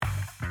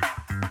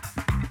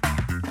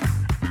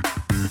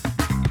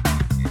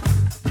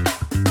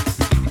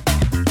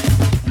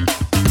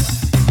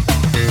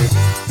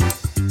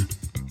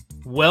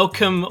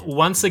Welcome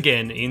once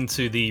again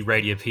into the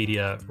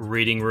Radiopedia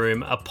Reading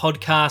Room, a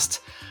podcast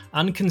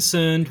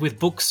unconcerned with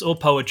books or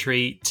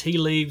poetry, tea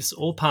leaves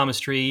or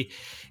palmistry.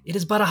 It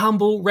is but a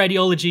humble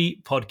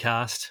radiology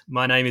podcast.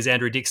 My name is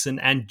Andrew Dixon,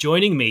 and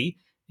joining me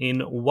in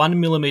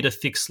 1mm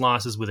thick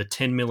slices with a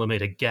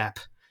 10mm gap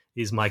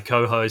is my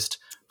co-host,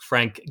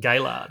 Frank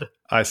Gaylard.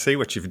 I see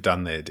what you've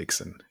done there,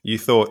 Dixon. You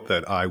thought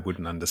that I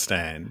wouldn't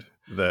understand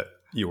that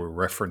you were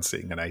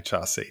referencing an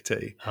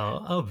HRCT.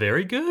 Oh,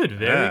 very good,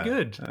 very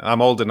good.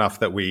 I'm old enough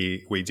that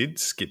we did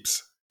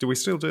skips. Do we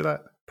still do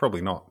that?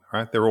 Probably not,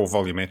 right? They're all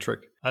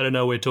volumetric. I don't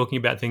know, we're talking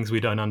about things we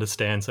don't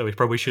understand, so we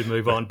probably should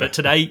move on. But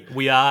today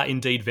we are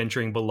indeed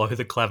venturing below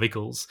the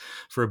clavicles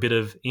for a bit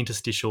of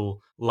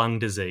interstitial lung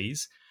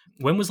disease.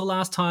 When was the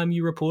last time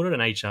you reported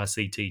an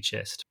HRCT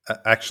chest?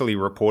 Actually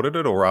reported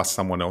it or asked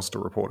someone else to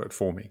report it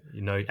for me?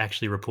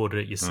 Actually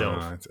reported it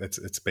yourself.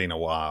 It's been a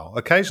while.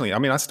 Occasionally,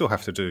 I still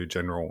have to do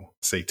general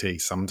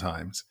CT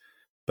sometimes,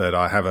 but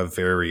I have a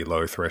very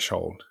low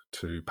threshold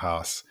to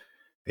pass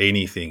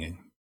anything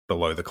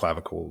below the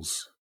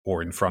clavicles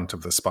or in front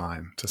of the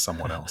spine to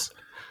someone else.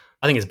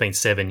 I think it's been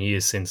 7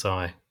 years since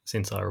I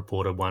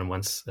reported one.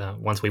 Once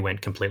we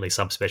went completely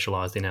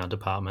subspecialised in our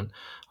department,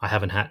 I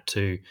haven't had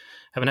to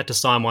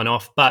sign one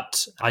off.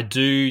 But I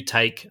do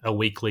take a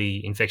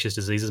weekly infectious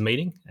diseases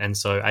meeting, and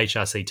so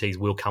HRCTs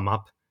will come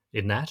up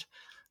in that.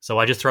 So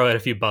I just throw out a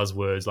few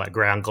buzzwords like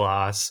ground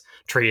glass,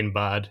 tree and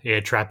bud,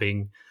 air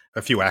trapping,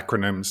 a few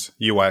acronyms,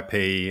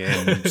 UIP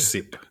and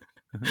SIP.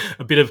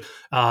 A bit of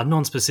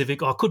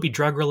non-specific. It could be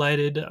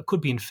drug-related, could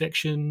be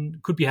infection,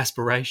 could be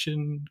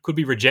aspiration, could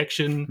be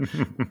rejection.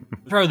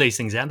 Throw these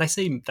things out. They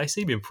seem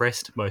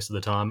impressed most of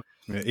the time.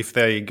 If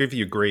they give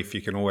you grief,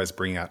 you can always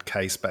bring out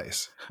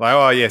K-space. Like,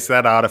 oh, yes,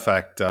 that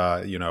artifact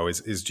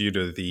is due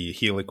to the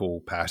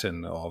helical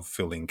pattern of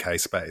filling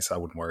K-space. I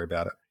wouldn't worry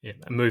about it. Yeah,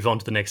 move on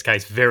to the next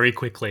case very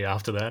quickly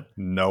after that.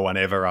 No one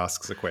ever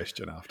asks a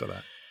question after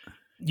that.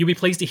 You'll be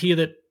pleased to hear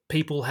that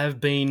people have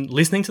been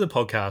listening to the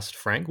podcast,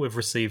 Frank. We've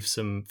received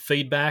some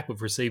feedback.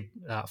 We've received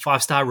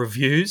 5-star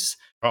reviews.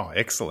 Oh,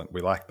 excellent.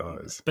 We like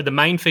those. But the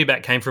main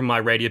feedback came from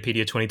my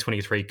Radiopedia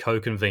 2023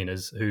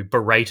 co-conveners who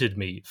berated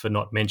me for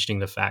not mentioning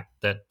the fact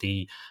that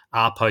the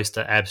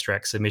R-poster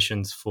abstract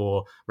submissions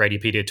for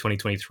Radiopedia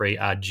 2023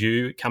 are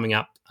due coming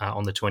up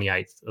on the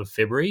 28th of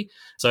February.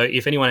 So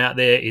if anyone out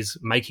there is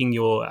making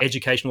your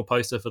educational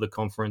poster for the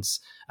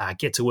conference,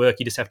 get to work.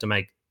 You just have to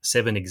make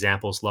 7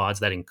 example slides.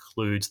 That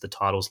includes the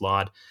title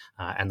slide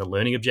and the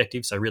learning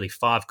objective. So really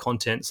 5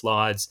 content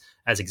slides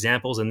as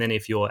examples. And then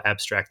if your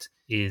abstract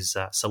is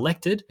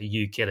selected,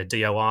 you get a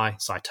DOI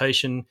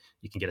citation,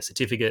 you can get a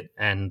certificate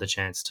and the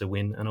chance to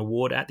win an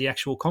award at the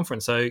actual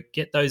conference. So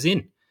get those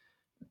in.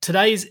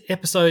 Today's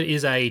episode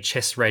is a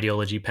chest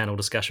radiology panel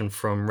discussion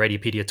from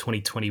Radiopedia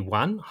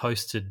 2021,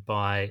 hosted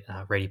by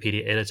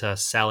Radiopedia editor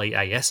Sally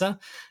Ayesa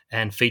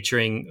and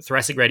featuring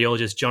thoracic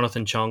radiologist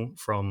Jonathan Chung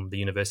from the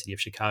University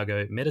of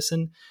Chicago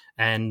Medicine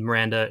and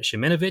Miranda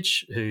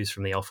Siemienowicz, who's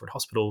from the Alfred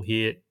Hospital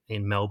here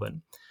in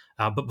Melbourne.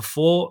 But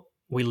before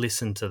we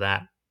listen to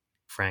that,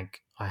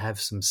 Frank, I have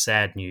some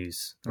sad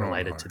news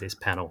related to this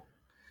panel.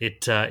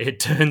 It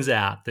turns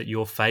out that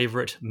your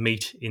favourite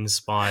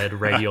meat-inspired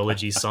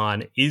radiology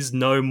sign is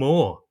no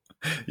more.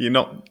 You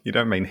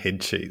don't mean head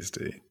cheese,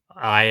 do you?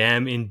 I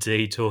am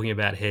indeed talking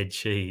about head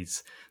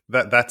cheese.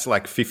 That's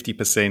like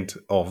 50%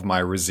 of my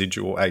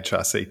residual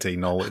HRCT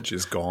knowledge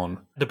is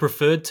gone. The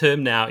preferred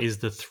term now is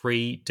the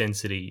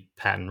 3-density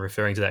pattern,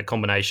 referring to that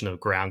combination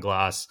of ground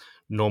glass,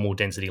 normal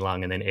density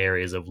lung, and then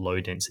areas of low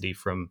density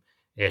from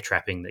air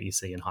trapping that you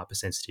see in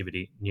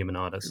hypersensitivity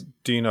pneumonitis.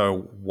 Do you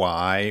know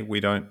why we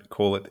don't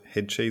call it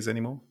head cheese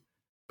anymore?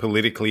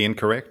 Politically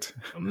incorrect?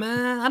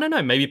 I don't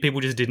know. Maybe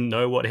people just didn't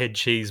know what head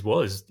cheese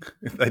was.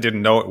 They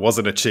didn't know it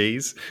wasn't a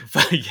cheese?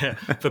 Yeah.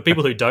 For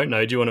people who don't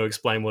know, do you want to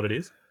explain what it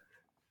is?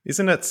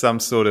 Isn't it some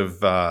sort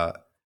of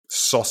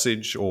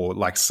sausage or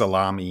like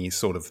salami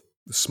sort of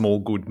small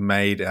good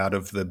made out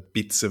of the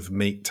bits of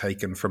meat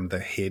taken from the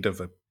head of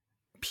a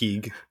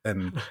pig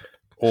and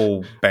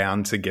all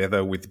bound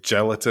together with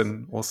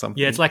gelatin or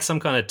something? Yeah, it's like some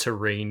kind of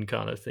terrine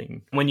kind of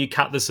thing. When you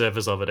cut the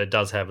surface of it, it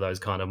does have those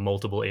kind of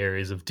multiple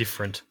areas of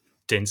different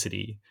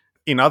density.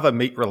 In other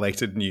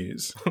meat-related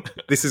news,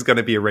 this is going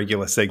to be a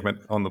regular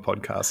segment on the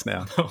podcast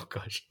now. Oh,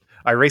 gosh.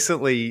 I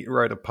recently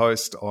wrote a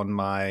post on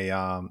my,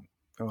 I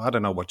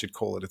don't know what you'd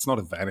call it. It's not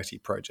a vanity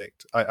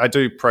project. I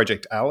do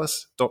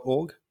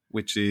projectalice.org,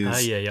 which is...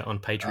 on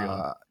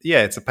Patreon.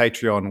 It's a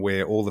Patreon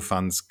where all the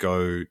funds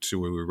go to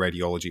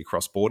Radiology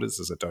Across Borders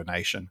as a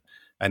donation.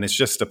 And it's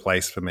just a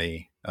place for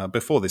me,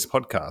 before this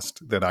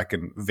podcast, that I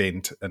can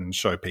vent and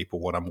show people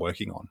what I'm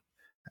working on.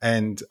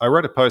 And I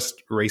wrote a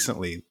post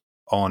recently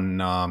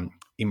on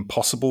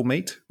impossible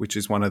meat, which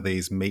is one of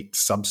these meat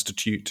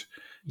substitute.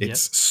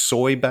 It's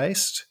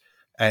soy-based.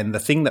 And the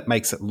thing that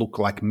makes it look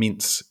like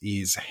mince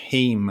is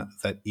heme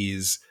that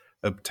is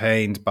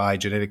obtained by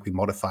genetically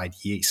modified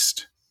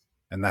yeast.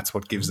 And that's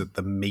what gives it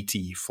the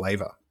meaty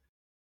flavor.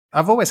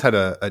 I've always had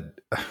a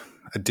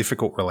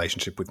difficult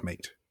relationship with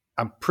meat.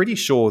 I'm pretty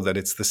sure that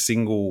it's the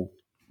single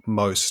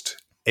most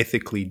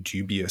ethically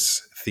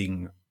dubious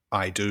thing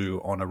I do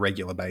on a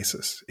regular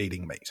basis,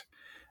 eating meat.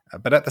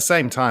 But at the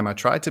same time, I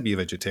tried to be a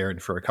vegetarian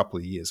for a couple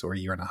of years or a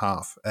year and a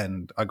half,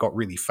 and I got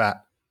really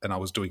fat and I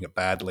was doing it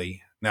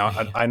badly.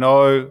 Now, I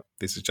know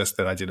this is just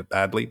that I did it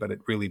badly, but it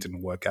really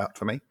didn't work out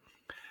for me.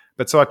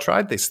 But so I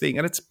tried this thing,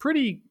 and it's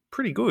pretty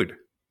good.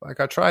 Like,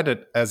 I tried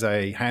it as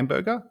a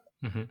hamburger.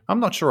 Mm-hmm.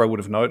 I'm not sure I would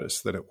have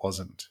noticed that it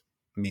wasn't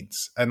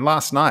mince. And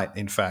last night,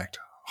 in fact,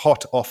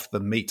 hot off the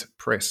meat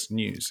press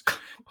news,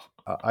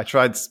 I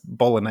tried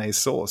bolognese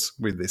sauce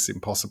with this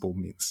impossible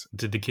mince.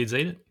 Did the kids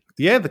eat it?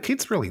 Yeah, the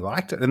kids really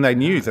liked it, and they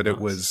knew that it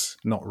was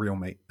not real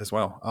meat as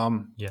well.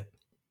 Yeah.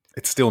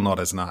 It's still not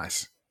as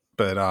nice,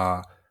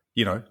 but,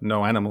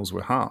 no animals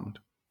were harmed.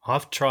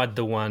 I've tried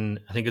the one,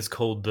 I think it's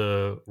called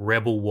the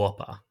Rebel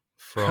Whopper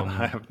from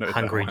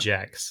Hungry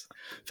Jack's.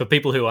 For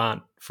people who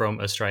aren't from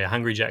Australia,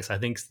 Hungry Jack's, I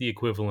think, is the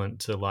equivalent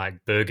to like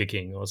Burger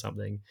King or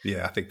something.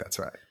 Yeah, I think that's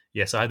right.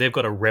 Yeah, so they've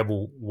got a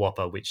Rebel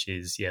Whopper, which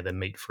is, the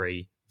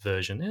meat-free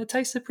version, and it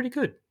tasted pretty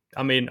good.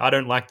 I mean, I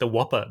don't like the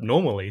Whopper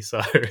normally, so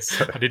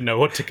I didn't know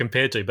what to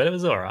compare to, but it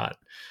was all right.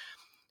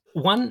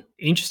 One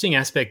interesting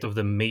aspect of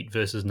the meat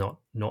versus not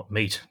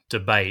meat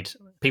debate,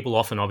 people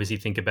often obviously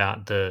think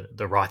about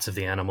the rights of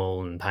the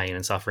animal and pain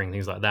and suffering,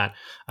 things like that.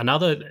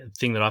 Another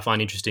thing that I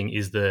find interesting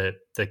is the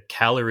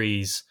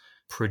calories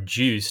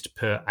produced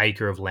per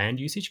acre of land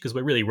usage, because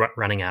we're really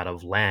running out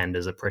of land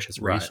as a precious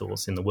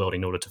resource in the world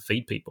in order to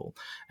feed people.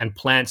 And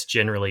plants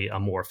generally are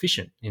more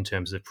efficient in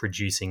terms of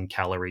producing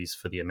calories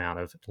for the amount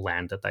of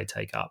land that they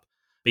take up.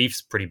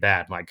 Beef's pretty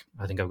bad. Like,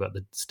 I think I've got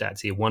the stats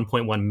here.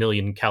 1.1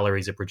 million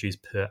calories are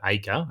produced per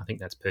acre. I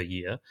think that's per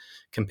year,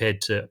 compared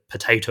to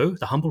potato,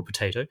 the humble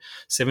potato,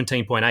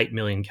 17.8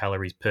 million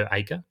calories per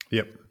acre.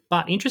 Yep.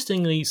 But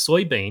interestingly,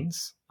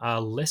 soybeans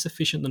are less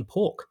efficient than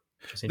pork.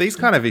 These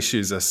kind of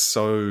issues are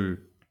so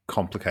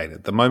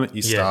complicated. The moment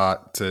you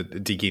start to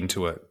dig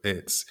into it,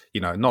 it's,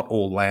 not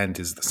all land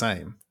is the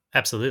same.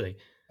 Absolutely.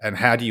 And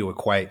how do you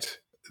equate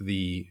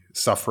the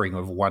suffering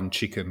of one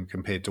chicken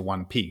compared to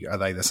one pig? Are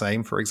they the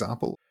same, for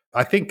example?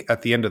 I think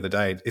at the end of the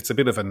day, it's a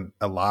bit of an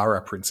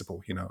ALARA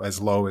principle, as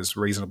low as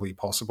reasonably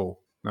possible.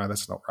 No,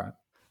 that's not right.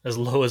 As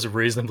low as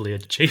reasonably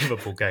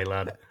achievable,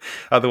 Gaylard.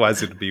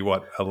 Otherwise, it'd be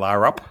what?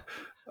 ALARA up?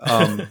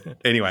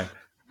 Anyway.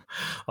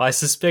 I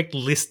suspect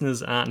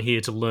listeners aren't here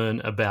to learn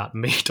about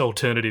meat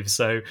alternatives,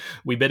 so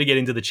we better get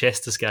into the chess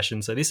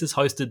discussion. So this is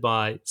hosted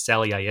by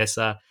Sally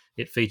Ayesa.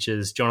 It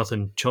features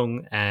Jonathan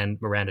Chung and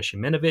Miranda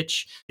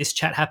Siemienowicz. This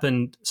chat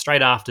happened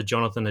straight after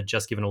Jonathan had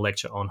just given a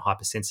lecture on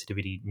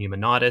hypersensitivity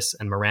pneumonitis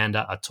and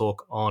Miranda a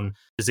talk on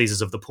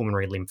diseases of the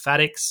pulmonary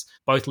lymphatics.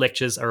 Both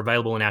lectures are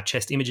available in our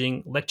chest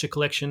imaging lecture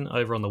collection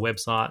over on the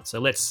website. So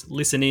let's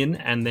listen in,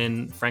 and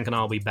then Frank and I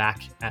will be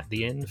back at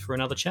the end for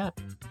another chat.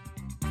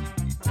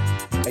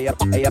 We're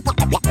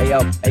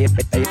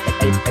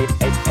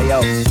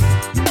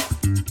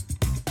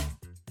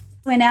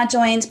now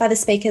joined by the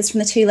speakers from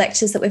the two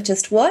lectures that we've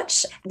just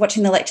watched.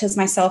 Watching the lectures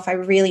myself, I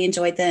really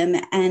enjoyed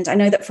them. And I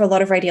know that for a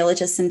lot of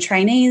radiologists and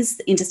trainees,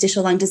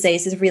 interstitial lung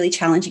disease is a really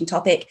challenging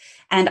topic.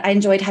 And I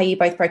enjoyed how you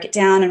both broke it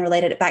down and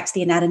related it back to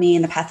the anatomy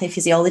and the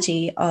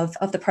pathophysiology of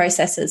the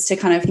processes to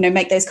kind of,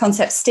 make those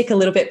concepts stick a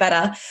little bit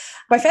better.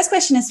 My first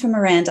question is for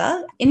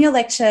Miranda. In your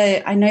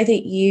lecture, I know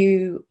that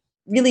you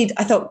really,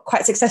 I thought,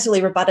 quite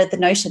successfully rebutted the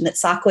notion that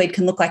sarcoid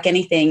can look like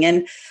anything.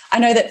 And I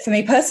know that for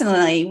me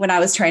personally, when I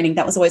was training,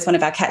 that was always one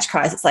of our catch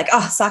cries. It's like,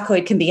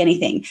 sarcoid can be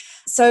anything.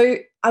 So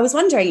I was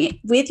wondering,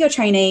 with your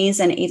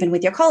trainees and even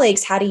with your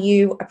colleagues, how do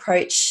you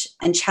approach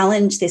and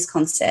challenge this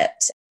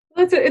concept?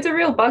 Well, it's a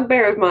real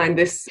bugbear of mine,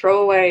 this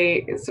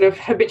throwaway sort of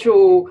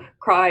habitual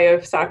cry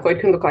of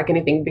sarcoid can look like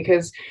anything,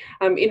 because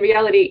in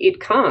reality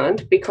it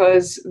can't,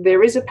 because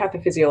there is a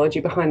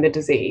pathophysiology behind the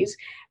disease.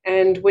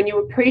 And when you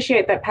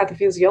appreciate that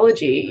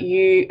pathophysiology,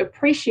 you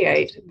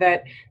appreciate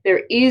that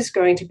there is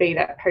going to be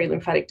that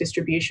perilymphatic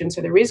distribution.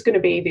 So there is going to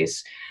be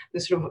these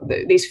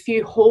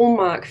few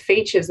hallmark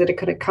features that are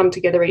going to come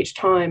together each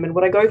time. And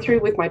what I go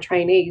through with my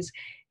trainees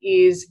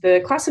is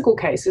the classical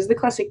cases, the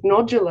classic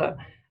nodular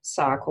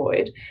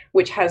sarcoid,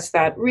 which has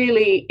that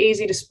really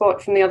easy to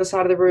spot from the other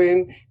side of the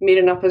room, mid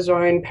and upper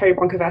zone,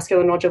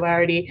 peribronchovascular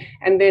nodularity,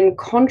 and then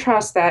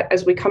contrast that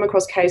as we come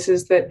across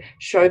cases that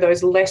show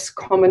those less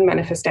common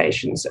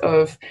manifestations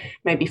of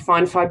maybe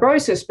fine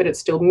fibrosis, but it's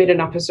still mid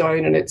and upper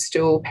zone and it's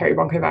still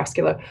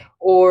peribronchovascular,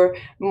 or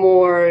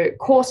more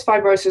coarse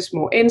fibrosis,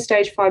 more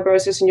end-stage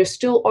fibrosis, and you're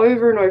still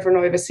over and over and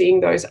over seeing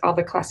those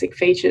other classic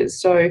features.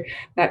 So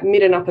that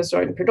mid and upper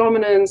zone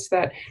predominance,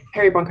 that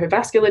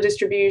peribronchovascular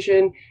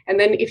distribution, and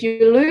then if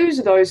you lose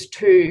those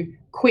two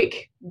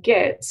quick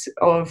gets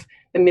of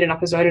the mid and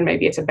upper zone, and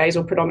maybe it's a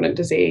basal predominant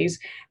disease,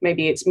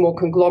 maybe it's more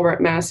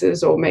conglomerate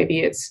masses, or maybe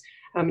it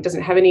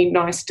doesn't have any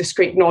nice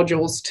discrete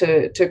nodules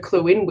to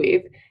clue in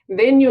with,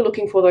 then you're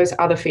looking for those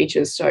other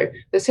features. So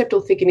the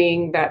septal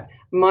thickening, that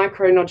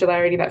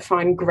micronodularity, that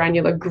fine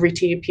granular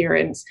gritty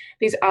appearance,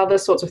 these other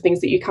sorts of things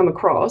that you come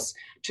across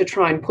to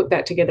try and put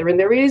that together. And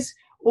there is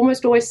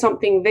almost always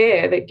something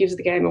there that gives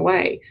the game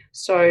away.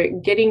 So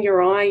getting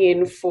your eye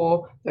in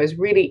for those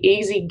really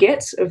easy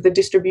gets of the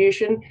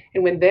distribution,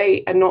 and when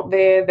they are not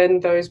there, then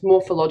those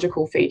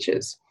morphological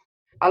features.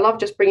 I love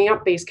just bringing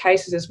up these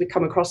cases as we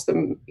come across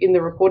them in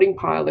the reporting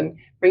pile and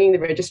bringing the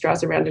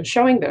registrars around and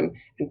showing them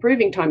and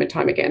proving time and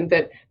time again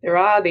that there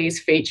are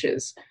these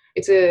features.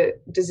 It's a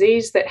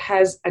disease that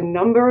has a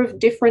number of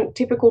different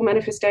typical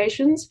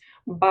manifestations,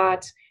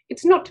 but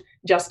it's not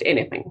just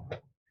anything.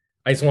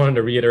 I just wanted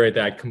to reiterate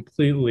that I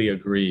completely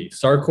agree.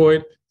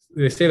 Sarcoid,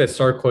 they say that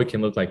sarcoid can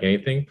look like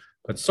anything,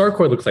 but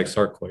sarcoid looks like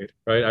sarcoid,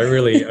 right? I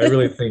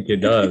really think it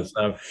does.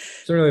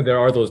 Certainly there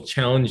are those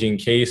challenging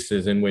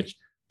cases in which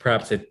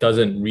perhaps it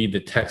doesn't read the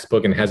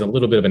textbook and has a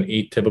little bit of an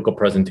atypical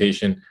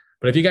presentation.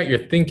 But if you got your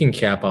thinking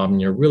cap on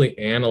and you're really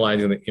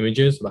analyzing the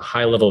images with a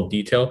high level of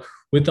detail,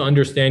 with the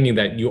understanding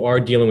that you are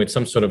dealing with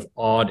some sort of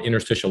odd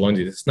interstitial lung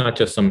disease, it's not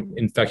just some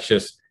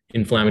infectious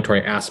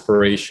inflammatory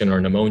aspiration or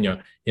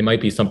pneumonia. It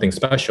might be something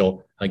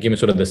special, given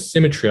sort of the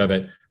symmetry of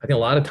it. I think a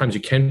lot of times you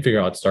can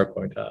figure out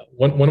sarcoid.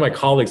 One of my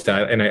colleagues,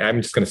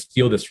 I'm just going to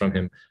steal this from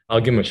him.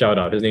 I'll give him a shout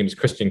out. His name is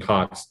Christian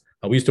Cox.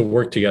 We used to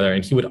work together,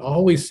 and he would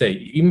always say,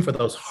 even for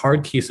those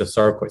hard cases of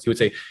sarcoids, he would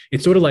say,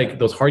 it's sort of like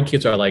those hard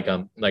cases are like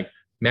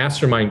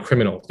mastermind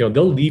criminals. They'll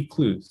leave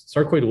clues.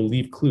 Sarcoid will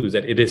leave clues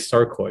that it is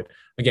sarcoid.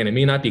 Again, it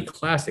may not be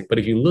classic, but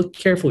if you look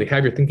carefully,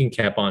 have your thinking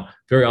cap on,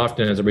 very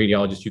often as a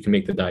radiologist, you can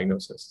make the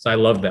diagnosis. So I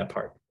love that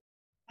part.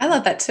 I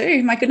love that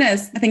too. My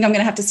goodness. I think I'm going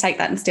to have to take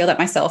that and steal that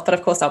myself, but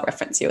of course I'll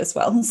reference you as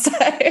well. So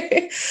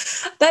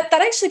that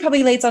actually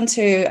probably leads on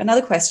to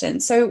another question.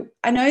 So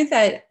I know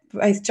that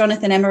both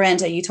Jonathan and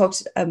Miranda, you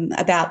talked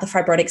about the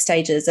fibrotic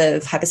stages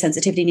of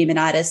hypersensitivity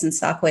pneumonitis and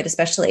sarcoid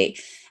especially.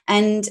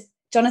 And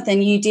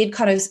Jonathan, you did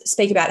kind of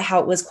speak about how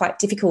it was quite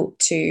difficult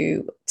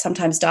to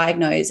sometimes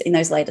diagnose in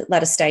those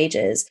later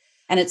stages.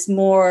 And it's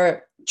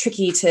more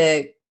tricky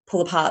to pull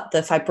apart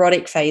the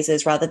fibrotic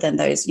phases rather than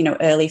those,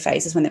 early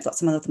phases when they've got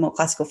some of the more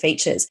classical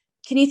features.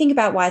 Can you think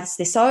about why this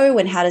is so,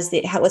 and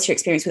what's your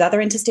experience with other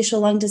interstitial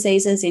lung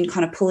diseases in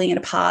kind of pulling it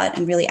apart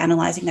and really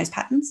analysing those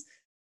patterns?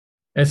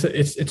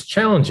 It's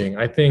challenging.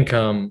 I think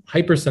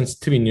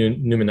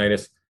hypersensitivity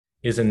pneumonitis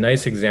is a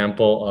nice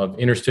example of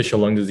interstitial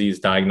lung disease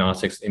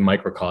diagnostics in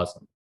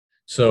microcosm.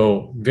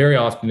 So very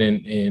often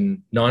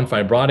in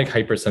non-fibrotic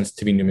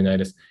hypersensitivity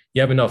pneumonitis,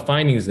 you have enough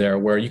findings there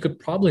where you could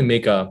probably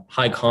make a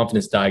high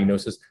confidence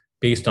diagnosis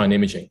based on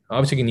imaging.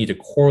 Obviously, you need to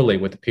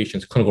correlate with the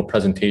patient's clinical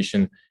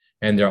presentation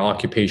and their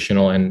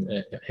occupational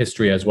and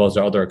history, as well as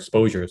their other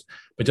exposures.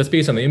 But just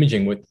based on the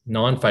imaging with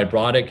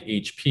non-fibrotic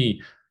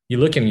HP, you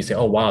look and you say,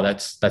 oh, wow,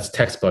 that's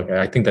textbook.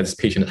 I think that this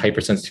patient has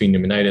hypersensitivity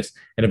pneumonitis.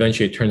 And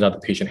eventually it turns out the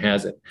patient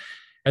has it.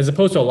 As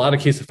opposed to a lot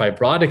of cases of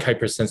fibrotic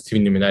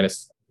hypersensitivity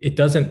pneumonitis, it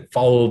doesn't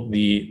follow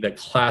the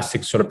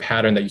classic sort of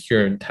pattern that you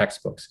hear in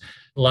textbooks.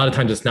 A lot of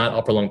times it's not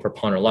upper lung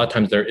preponderant. A lot of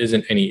times there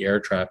isn't any air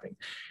trapping.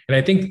 And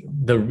I think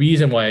the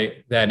reason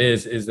why that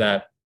is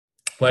that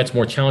why it's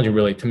more challenging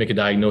really to make a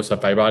diagnosis of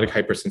fibrotic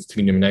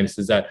hypersensitivity pneumonitis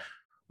is that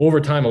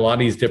over time, a lot of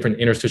these different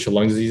interstitial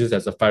lung diseases,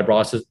 as the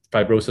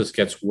fibrosis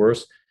gets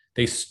worse,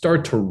 they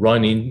start to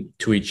run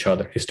into each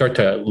other. They start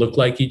to look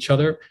like each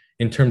other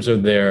in terms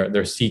of their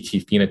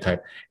CT phenotype.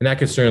 And that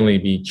could certainly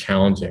be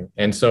challenging.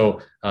 And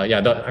so, I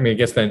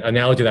guess the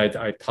analogy that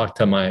I talked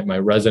to my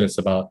residents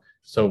about,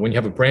 so when you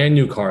have a brand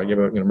new car, you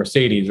have a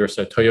Mercedes versus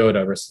a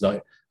Toyota versus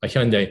a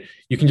Hyundai,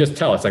 you can just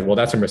tell. It's like, well,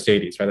 that's a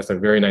Mercedes, right? That's a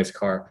very nice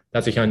car.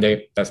 That's a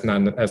Hyundai. That's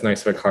not as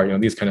nice of a car,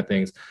 these kind of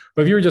things.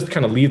 But if you were just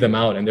kind of leave them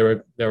out and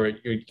you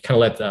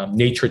kind of let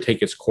nature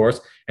take its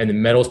course, and the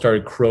metal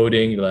started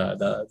corroding,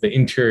 the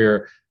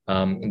interior,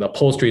 the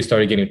upholstery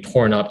started getting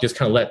torn up, just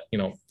kind of let,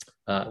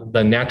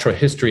 the natural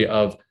history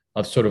of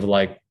sort of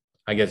like,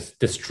 I guess,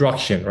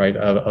 destruction, right?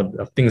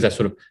 Of things that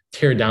sort of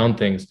tear down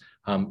things,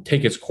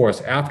 take its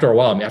course. After a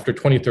while, after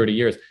 20, 30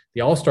 years,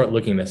 they all start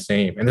looking the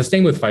same. And the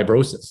same with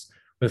fibrosis.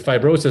 With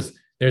fibrosis,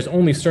 there's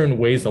only certain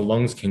ways the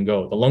lungs can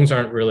go. The lungs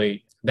aren't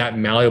really that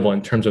malleable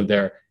in terms of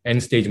their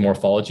end stage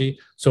morphology.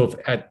 So if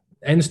at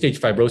end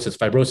stage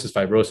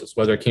fibrosis,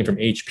 whether it came from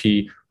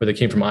HP, whether it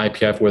came from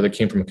IPF, whether it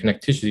came from a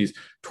connective tissue disease,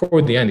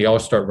 toward the end, they all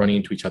start running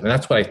into each other. And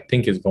that's what I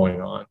think is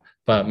going on.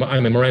 But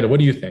Miranda, what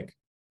do you think?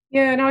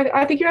 Yeah, no,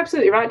 I think you're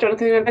absolutely right,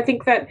 Jonathan. And I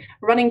think that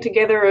running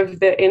together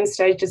of the end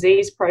stage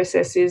disease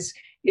process is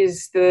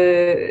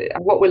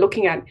what we're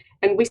looking at.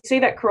 And we see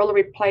that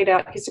corollary played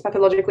out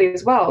histopathologically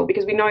as well,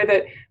 because we know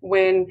that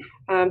when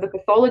the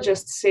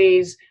pathologist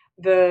sees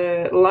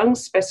the lung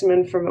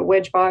specimen from a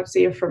wedge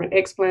biopsy or from an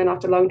explant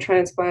after lung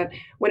transplant,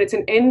 when it's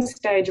an end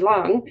stage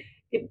lung,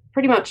 it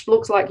pretty much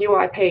looks like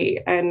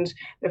UIP, and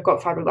they've got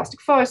fibroblastic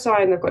foci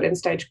and they've got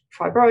end-stage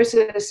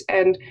fibrosis,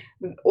 and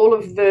all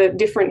of the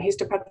different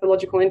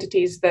histopathological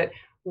entities that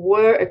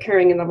were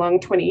occurring in the lung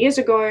 20 years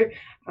ago,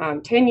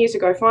 10 years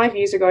ago, 5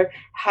 years ago,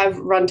 have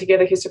run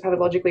together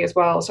histopathologically as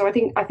well. So I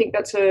think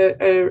that's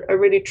a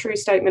really true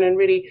statement and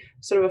really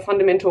sort of a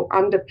fundamental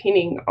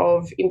underpinning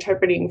of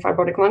interpreting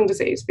fibrotic lung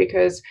disease,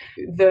 because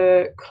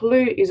the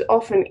clue is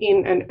often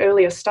in an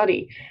earlier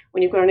study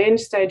when you've got an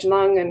end-stage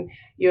lung and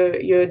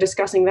you're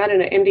discussing that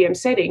in an MDM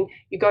setting,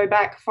 you go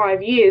back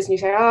 5 years and you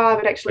say,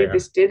 but actually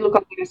this did look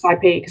like an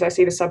SIP because I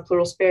see the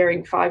subpleural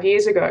sparing 5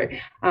 years ago.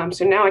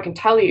 So now I can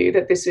tell you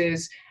that this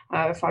is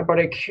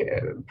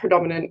fibrotic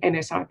predominant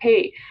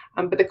NSIP.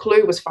 But the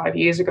clue was 5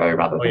 years ago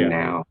rather than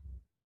now.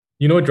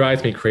 You know what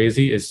drives me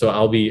crazy is, so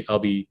I'll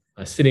be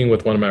sitting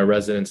with one of my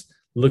residents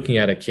looking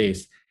at a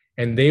case,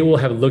 and they will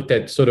have looked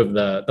at sort of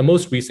the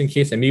most recent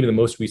case and maybe the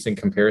most recent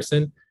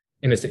comparison,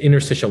 and it's an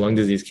interstitial lung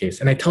disease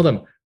case. And I tell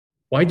them,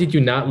 why did you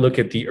not look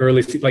at the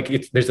early,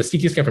 there's a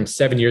CT scan from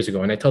 7 years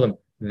ago. And I tell them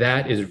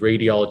that is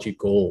radiology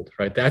gold,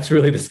 right? That's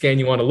really the scan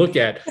you want to look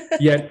at.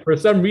 Yet for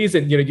some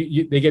reason,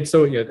 they get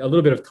so, a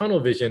little bit of tunnel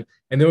vision,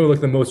 and then we look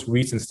at the most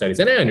recent studies.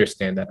 And I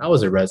understand that. I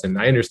was a resident.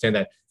 I understand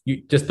that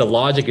just the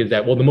logic is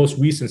that, well, the most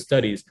recent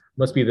studies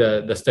must be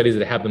the studies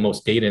that have the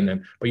most data in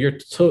them. But you're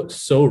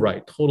so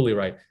right, totally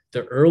right.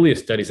 The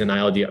earliest studies in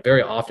ILD,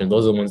 very often,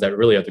 those are the ones that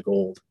really are the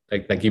gold,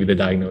 that give you the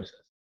diagnosis.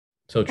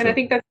 So true. And I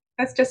think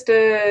that's just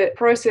a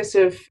process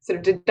of sort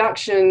of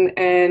deduction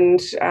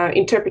and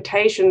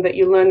interpretation that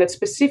you learn that's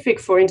specific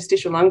for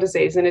interstitial lung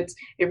disease, and it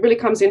really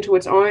comes into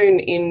its own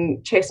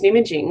in chest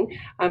imaging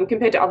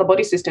compared to other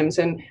body systems.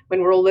 And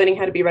when we're all learning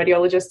how to be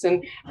radiologists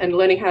and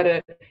learning how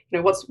to,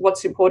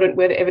 what's important,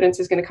 where the evidence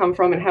is going to come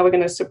from, and how we're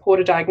going to support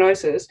a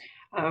diagnosis,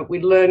 we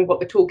learn what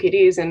the toolkit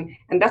is, and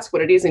that's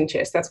what it is in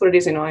chest. That's what it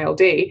is in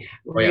ILD.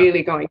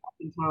 Really going back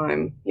in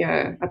time.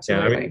 Yeah,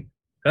 absolutely. Yeah,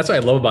 that's what I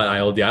love about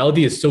ILD. ILD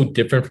is so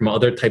different from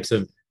other types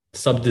of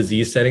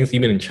sub-disease settings,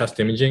 even in chest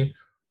imaging,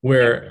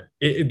 where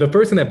the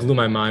first thing that blew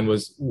my mind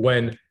was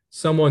when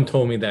someone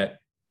told me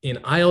that in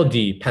ILD,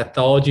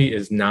 pathology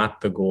is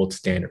not the gold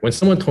standard. When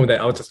someone told me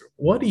that, I was just,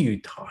 what are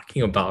you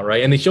talking about,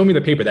 right? And they showed me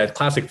the paper, that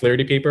classic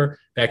Flaherty paper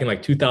back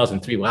in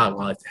 2003.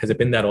 Wow, has it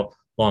been that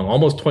long?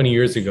 Almost 20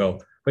 years ago.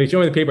 But they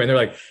showed me the paper, and they're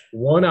like,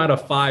 1 out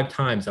of 5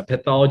 times a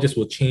pathologist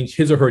will change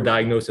his or her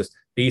diagnosis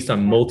based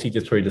on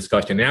multidisciplinary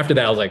discussion. And after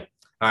that, I was like,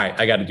 all right,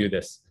 I got to do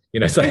this.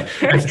 It's like,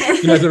 as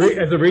a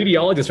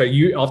radiologist, right?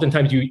 You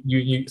oftentimes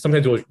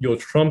sometimes you'll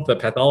trump the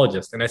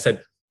pathologist. And I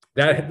said,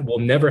 that will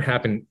never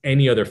happen in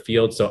any other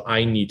field. So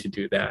I need to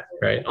do that,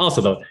 right?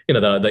 Also,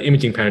 the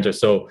imaging patterns are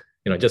so,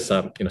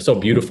 so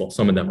beautiful.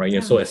 Some of them,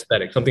 right? So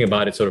aesthetic. Something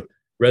about it sort of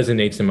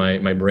resonates in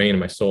my brain and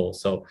my soul.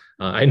 So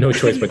I had no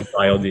choice but to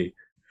do ILD.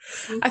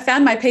 I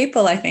found my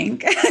people, I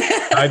think.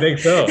 I think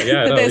so,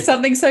 yeah. There's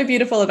something so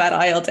beautiful about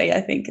ILD,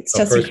 I think. It's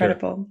just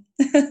incredible. Sure.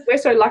 We're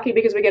so lucky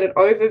because we get an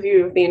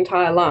overview of the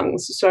entire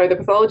lungs. So the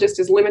pathologist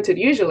is limited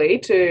usually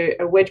to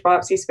a wedge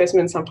biopsy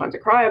specimen, sometimes a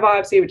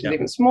cryobiopsy, which is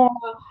even smaller.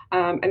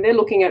 And they're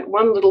looking at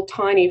one little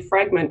tiny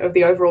fragment of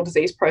the overall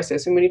disease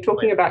process. And when you're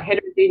talking about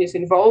heterogeneous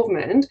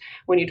involvement,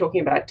 when you're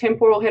talking about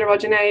temporal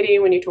heterogeneity,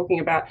 when you're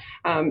talking about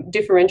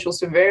differential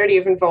severity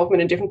of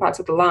involvement in different parts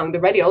of the lung, the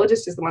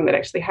radiologist is the one that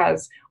actually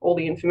has all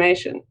the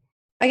information.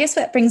 I guess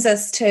that brings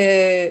us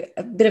to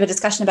a bit of a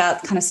discussion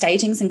about kind of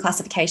stagings and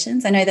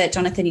classifications. I know that,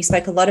 Jonathan, you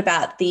spoke a lot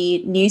about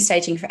the new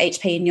staging for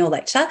HP in your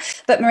lecture,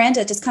 but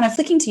Miranda, just kind of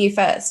flicking to you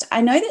first.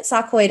 I know that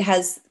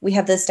sarcoid we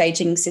have the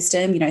staging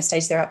system,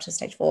 stage 0 up to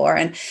stage 4.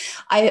 And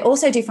I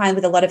also do find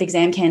with a lot of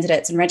exam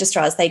candidates and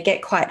registrars, they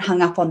get quite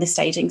hung up on the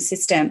staging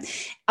system.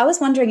 I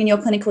was wondering, in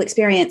your clinical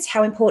experience,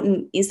 how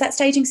important is that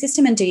staging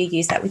system, and do you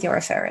use that with your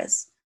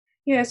referrers?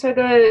 Yeah, so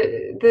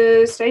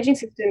the staging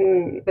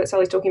system that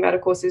Sally's talking about,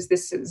 of course, is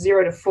this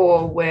 0 to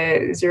 4,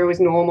 where 0 is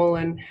normal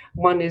and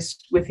 1 is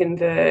within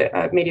the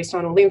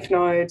mediastinal lymph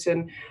nodes,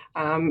 and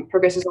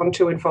progresses on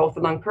to involve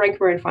the lung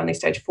parenchyma, and finally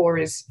stage 4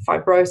 is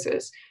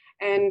fibrosis.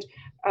 And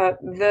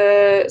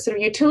the sort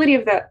of utility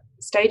of that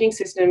staging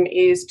system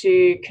is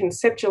to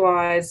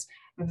conceptualize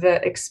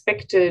the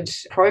expected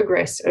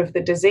progress of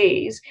the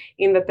disease,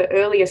 in that the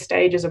earlier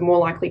stages are more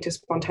likely to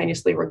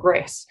spontaneously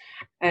regress.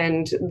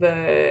 And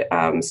the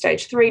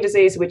stage 3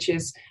 disease, which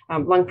is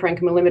lung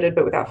parenchyma limited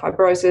but without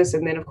fibrosis,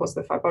 and then, of course,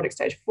 the fibrotic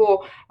stage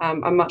 4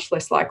 are much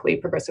less likely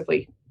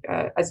progressively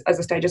as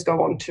the stages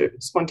go on to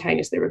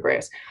spontaneously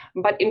regress.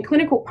 But in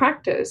clinical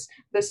practice,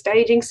 the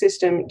staging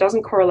system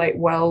doesn't correlate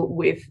well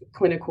with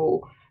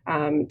clinical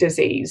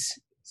disease.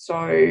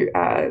 So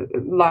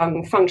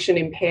lung function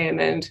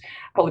impairment,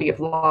 quality of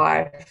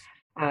life,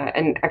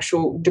 and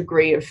actual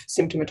degree of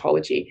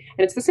symptomatology.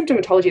 And it's the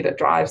symptomatology that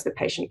drives the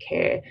patient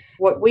care.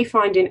 What we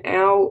find in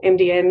our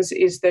MDMs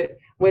is that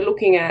we're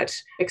looking at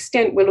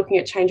extent, we're looking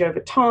at change over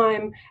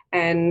time,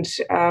 and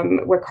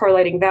we're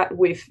correlating that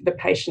with the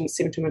patient's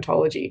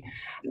symptomatology.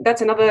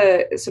 That's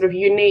another sort of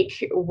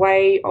unique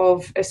way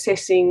of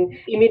assessing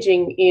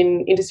imaging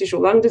in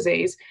interstitial lung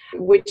disease,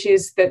 which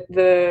is that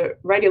the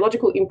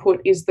radiological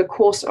input is the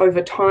course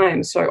over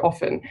time so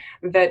often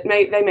that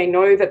they may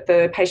know that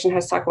the patient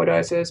has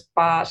sarcoidosis,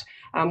 but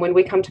when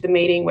we come to the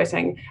meeting, we're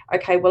saying,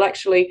 okay, well,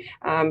 actually,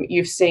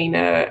 you've seen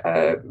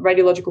a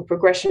radiological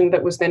progression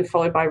that was then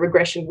followed by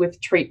regression with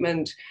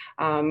treatment,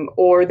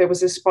 or there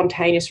was a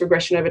spontaneous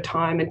regression over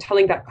time. And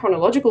telling that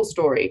chronological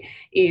story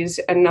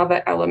is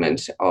another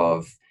element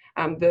of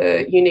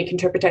the unique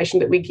interpretation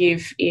that we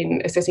give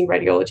in assessing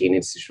radiology and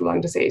interstitial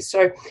lung disease.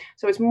 So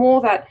it's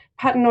more that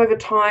pattern over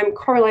time,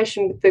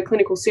 correlation with the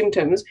clinical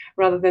symptoms,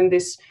 rather than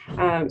this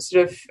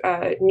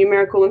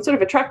numerical and sort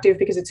of attractive,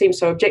 because it seems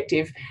so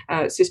objective,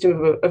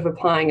 system of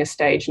applying a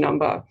stage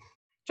number.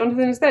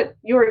 Jonathan, is that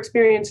your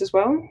experience as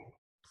well?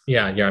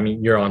 Yeah. I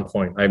mean, you're on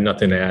point. I have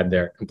nothing to add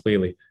there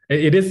completely.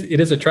 It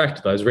is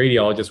attractive. As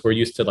radiologists, we're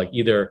used to like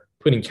either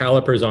putting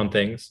calipers on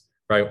things,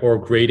 right, or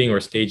grading or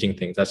staging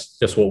things. That's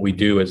just what we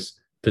do as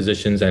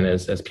physicians and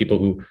as people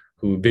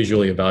who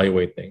visually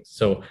evaluate things.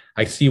 So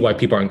I see why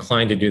people are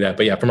inclined to do that.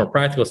 But yeah, from a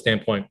practical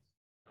standpoint,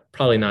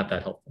 probably not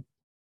that helpful.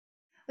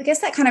 I guess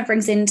that kind of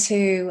brings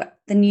into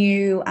the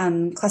new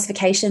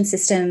classification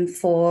system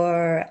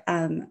for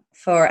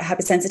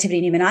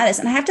hypersensitivity pneumonitis.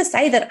 And I have to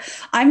say that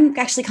I'm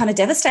actually kind of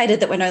devastated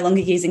that we're no longer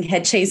using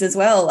head cheese as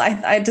well.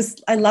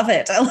 I love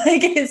it.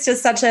 Like, it's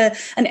just such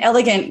an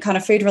elegant kind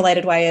of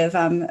food-related way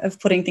of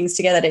putting things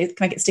together to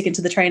make it stick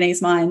into the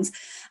trainees' minds.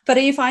 But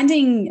are you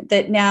finding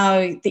that now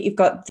that you've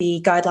got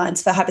the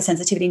guidelines for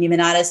hypersensitivity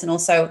pneumonitis and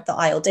also the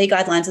ILD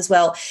guidelines as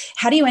well,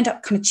 how do you end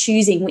up kind of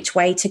choosing which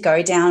way to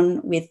go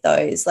down with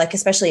those? Like,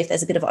 especially if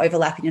there's a bit of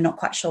overlap and you're not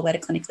quite sure where to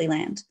clinically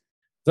land?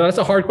 So that's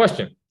a hard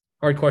question.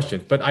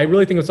 But I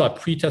really think it's a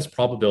pretest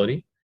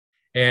probability.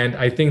 And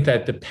I think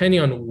that depending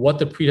on what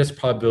the pretest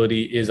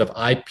probability is of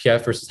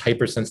IPF versus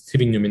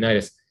hypersensitivity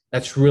pneumonitis,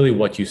 that's really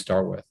what you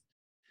start with.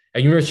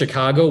 At University of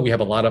Chicago, we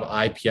have a lot of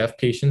IPF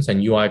patients and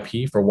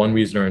UIP for one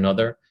reason or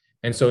another.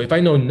 And so if I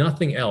know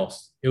nothing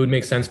else, it would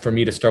make sense for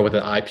me to start with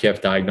the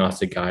IPF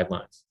diagnostic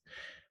guidelines.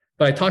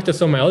 But I talked to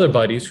some of my other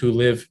buddies who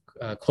live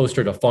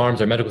closer to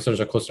farms, or medical centers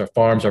are closer to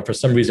farms, or for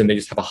some reason they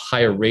just have a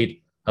higher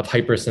rate of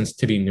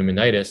hypersensitivity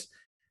pneumonitis.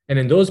 And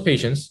in those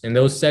patients, in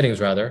those settings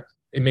rather,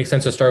 it makes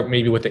sense to start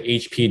maybe with the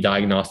HP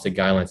diagnostic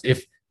guidelines,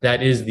 if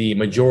that is the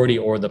majority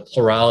or the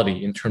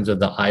plurality in terms of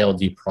the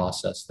ILD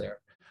process there.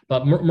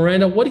 But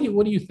Miranda, what do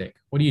you think?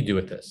 What do you do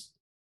with this?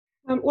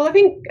 Well, I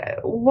think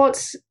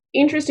what's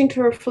interesting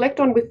to reflect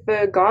on with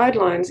the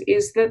guidelines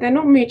is that they're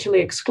not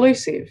mutually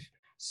exclusive.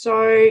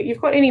 So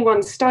you've got any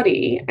one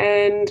study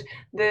and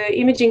the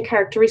imaging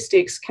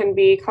characteristics can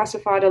be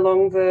classified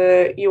along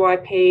the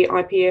UIP,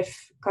 IPF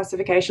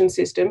classification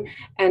system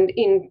and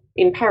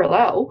in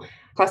parallel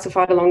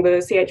classified along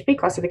the CHP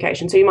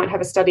classification. So you might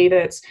have a study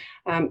that's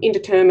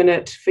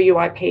indeterminate for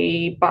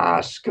UIP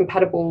but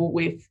compatible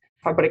with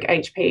fibrotic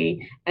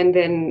HP, and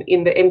then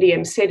in the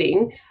MDM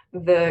setting,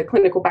 the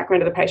clinical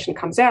background of the patient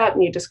comes out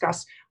and you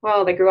discuss,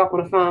 well, they grew up on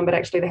a farm, but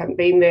actually they haven't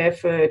been there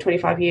for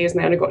 25 years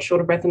and they only got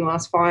short of breath in the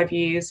last 5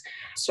 years.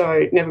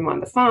 So never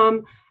mind the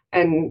farm.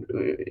 And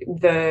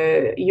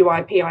the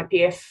UIP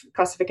IPF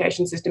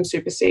classification system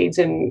supersedes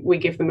and we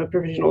give them a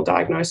provisional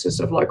diagnosis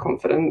of low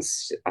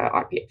confidence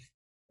IPF.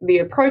 The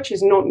approach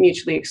is not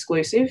mutually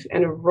exclusive,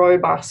 and a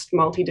robust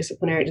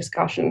multidisciplinary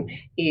discussion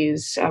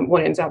is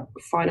what ends up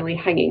finally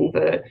hanging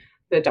the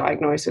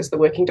diagnosis, the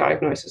working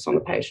diagnosis on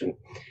the patient.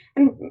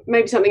 And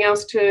maybe something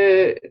else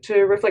to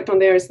reflect on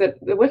there is that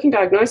the working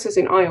diagnosis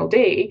in ILD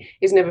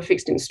is never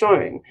fixed in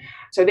stone.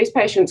 So these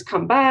patients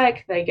come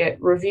back, they get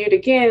reviewed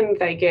again,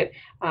 they get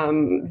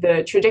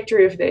the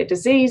trajectory of their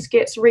disease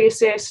gets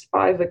reassessed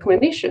by the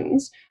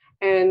clinicians,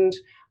 and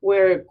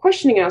we're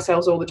questioning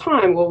ourselves all the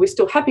time, well, we're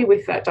still happy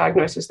with that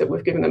diagnosis that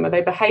we've given them. Are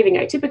they behaving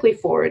atypically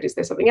for it? Is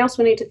there something else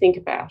we need to think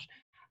about?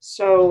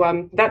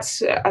 So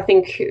that's, I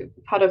think,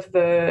 part of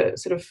the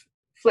sort of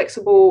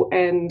flexible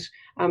and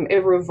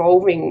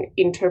ever-evolving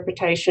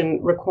interpretation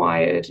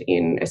required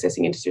in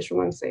assessing interstitial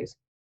lung disease.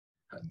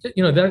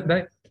 You know,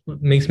 that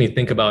makes me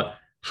think about,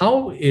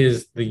 how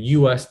is the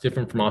US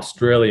different from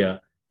Australia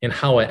in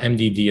how an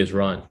MDD is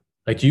run?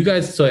 Like, do you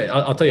guys, so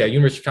I'll tell you, at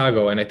University of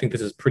Chicago, and I think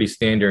this is pretty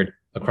standard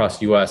across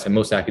the US and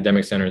most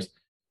academic centers,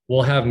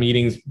 we'll have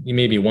meetings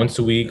maybe once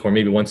a week or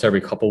maybe once every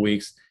couple of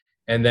weeks.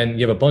 And then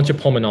you have a bunch of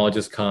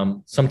pulmonologists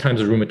come,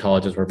 sometimes a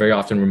rheumatologist, or very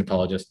often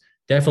rheumatologists,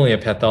 definitely a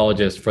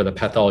pathologist for the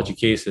pathology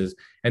cases,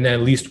 and then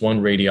at least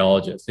one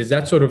radiologist. Is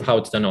that sort of how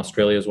it's done in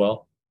Australia as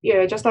well?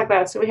 Yeah, just like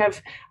that. So we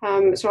have, I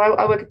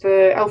work at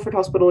the Alfred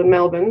Hospital in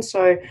Melbourne.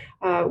 So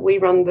we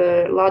run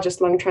the largest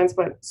lung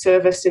transplant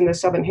service in the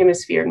Southern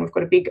Hemisphere, and we've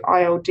got a big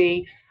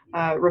ILD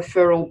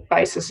referral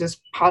basis as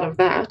part of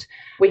that.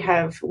 We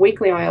have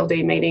weekly ILD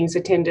meetings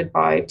attended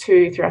by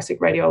 2 thoracic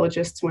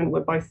radiologists when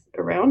we're both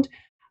around,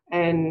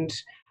 and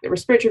the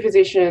respiratory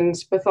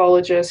physicians,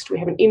 pathologist, we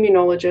have an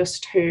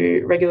immunologist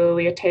who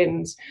regularly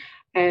attends,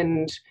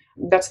 and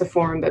that's the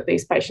forum that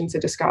these patients are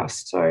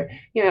discussed. So,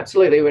 yeah,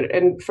 absolutely.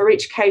 And for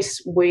each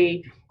case,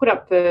 we put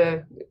up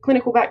the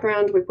clinical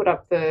background, we put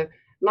up the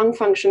lung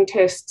function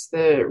tests,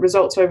 the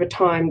results over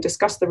time,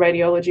 discuss the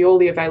radiology, all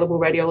the available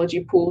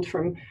radiology pulled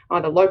from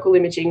either local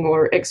imaging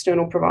or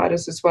external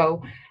providers as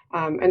well,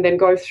 and then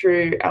go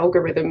through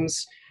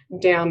algorithms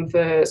down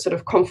the sort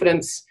of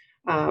confidence,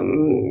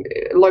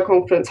 low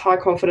confidence, high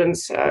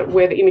confidence,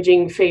 where the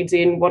imaging feeds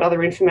in, what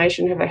other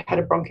information, have they had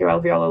a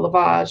bronchoalveolar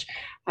lavage,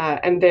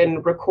 and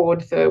then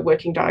record the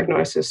working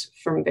diagnosis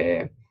from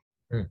there.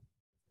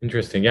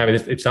 Interesting. Yeah, I mean,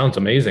 it sounds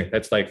amazing.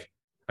 That's like,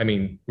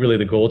 really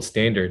the gold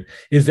standard.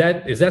 Is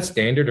that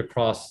standard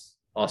across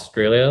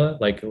Australia,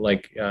 like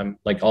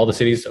all the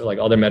cities, like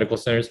all their medical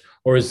centers,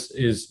 or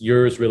is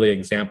yours really an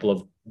example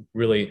of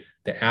really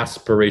the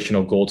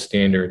aspirational gold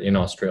standard in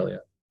Australia?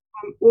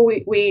 Well,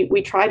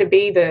 we try to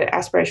be the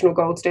aspirational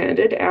gold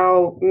standard.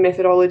 Our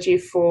methodology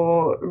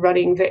for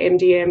running the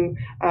MDM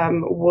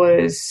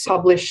was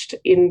published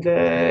in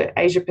the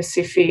Asia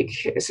Pacific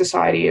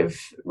Society of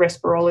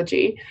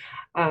Respirology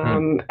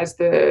as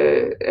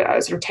the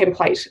sort of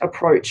template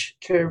approach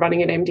to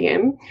running an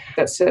MDM.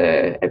 That's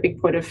a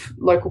big point of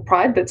local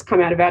pride that's come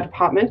out of our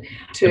department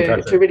to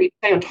really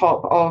stay on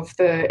top of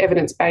the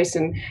evidence base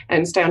and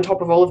stay on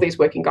top of all of these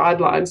working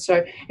guidelines.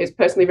 So it's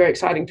personally very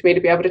exciting to me to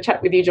be able to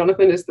chat with you,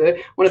 Jonathan, as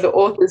one of the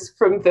authors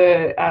from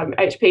the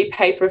HP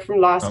paper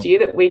from last year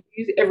that we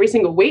use every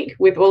single week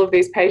with all of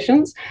these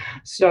patients.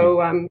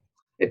 So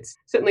it's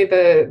certainly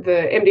the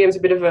MDM is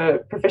a bit of a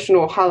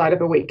professional highlight of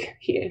the week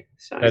here.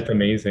 So that's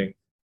amazing.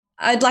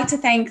 I'd like to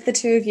thank the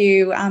two of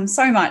you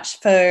so much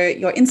for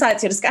your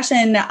insights, your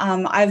discussion.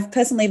 I've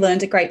personally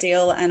learned a great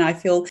deal, and I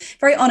feel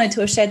very honoured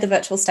to have shared the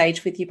virtual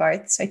stage with you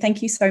both. So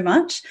thank you so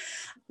much.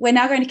 We're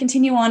now going to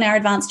continue on our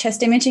advanced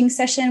chest imaging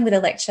session with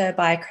a lecture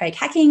by Craig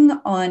Hacking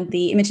on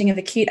the imaging of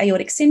acute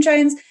aortic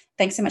syndromes.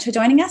 Thanks so much for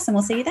joining us, and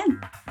we'll see you then.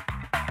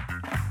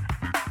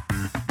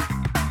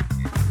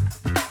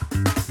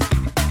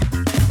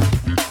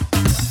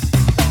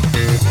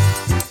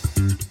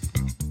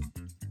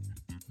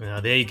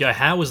 There you go.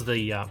 How was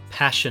the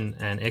passion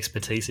and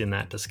expertise in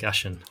that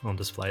discussion on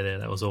display there?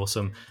 That was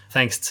awesome.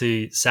 Thanks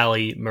to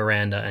Sally,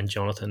 Miranda, and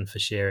Jonathan for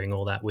sharing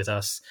all that with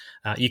us.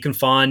 You can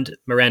find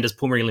Miranda's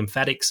pulmonary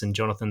lymphatics and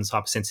Jonathan's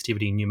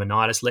hypersensitivity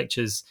pneumonitis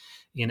lectures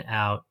in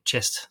our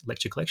chest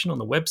lecture collection on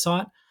the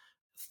website.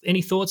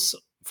 Any thoughts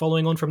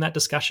following on from that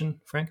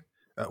discussion, Frank?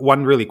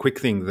 One really quick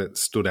thing that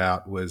stood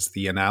out was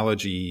the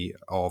analogy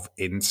of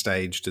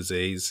end-stage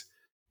disease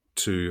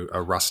to a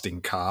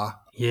rusting car.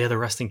 Yeah, the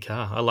rusting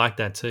car. I like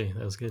that too.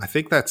 That was good. I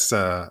think that's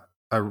a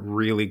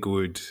really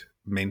good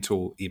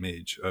mental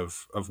image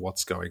of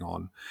what's going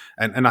on.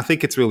 And I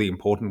think it's really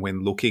important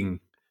when looking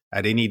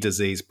at any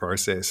disease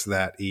process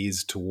that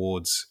is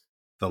towards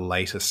the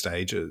later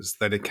stages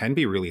that it can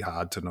be really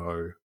hard to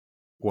know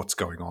what's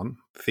going on.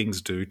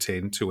 Things do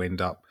tend to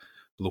end up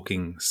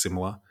looking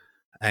similar.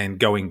 And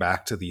going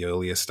back to the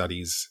earlier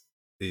studies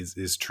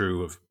is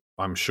true of,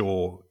 I'm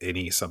sure,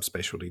 any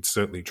subspecialty. It's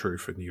certainly true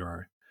for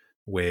neuro,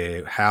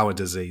 where how a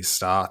disease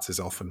starts is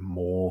often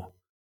more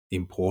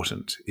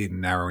important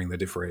in narrowing the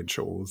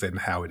differential than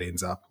how it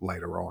ends up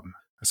later on.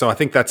 So I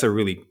think that's a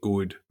really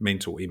good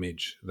mental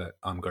image that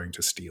I'm going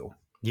to steal.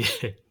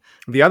 Yeah.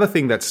 The other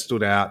thing that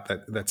stood out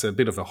that's a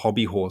bit of a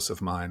hobby horse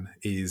of mine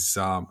is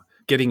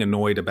getting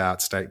annoyed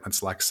about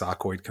statements like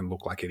sarcoid can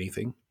look like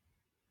anything.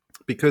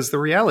 Because the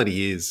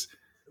reality is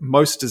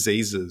most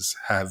diseases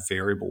have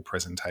variable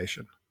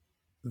presentation.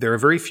 There are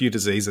very few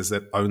diseases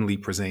that only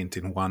present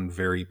in one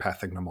very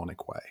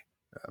pathognomonic way,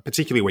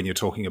 particularly when you're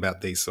talking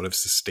about these sort of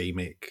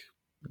systemic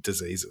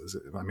diseases.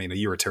 I mean, a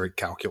ureteric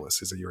calculus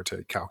is a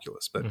ureteric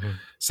calculus, but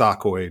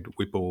sarcoid,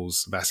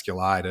 Whipple's,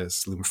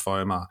 vasculitis,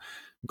 lymphoma,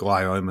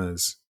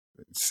 gliomas.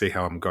 See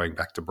how I'm going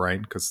back to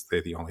brain because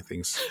they're the only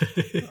things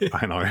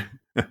I know.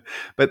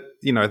 But,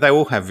 they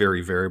all have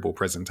very variable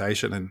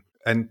presentation.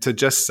 And to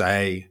just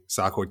say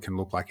sarcoid can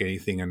look like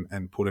anything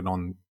and put it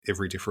on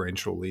every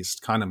differential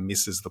list kind of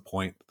misses the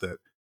point that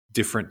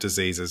different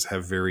diseases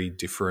have very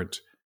different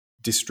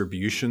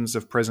distributions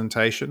of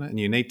presentation, and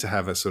you need to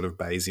have a sort of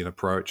Bayesian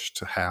approach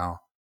to how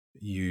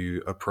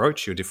you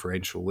approach your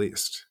differential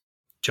list.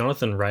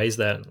 Jonathan raised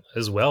that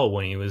as well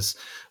when he was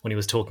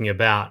talking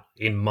about,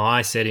 in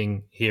my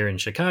setting here in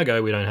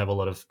Chicago, we don't have a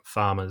lot of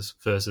farmers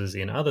versus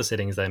in other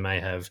settings they may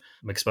have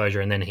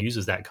exposure, and then he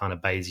uses that kind of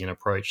Bayesian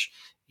approach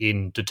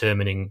in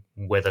determining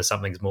whether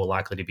something's more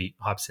likely to be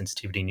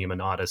hypersensitivity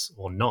pneumonitis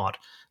or not.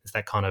 It's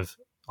that kind of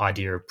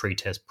idea of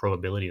pre-test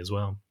probability as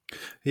well.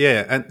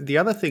 Yeah, and the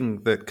other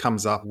thing that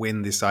comes up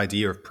when this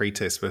idea of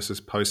pre-test versus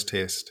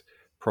post-test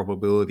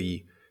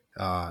probability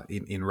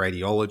in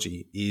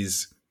radiology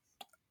is,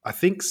 I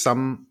think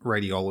some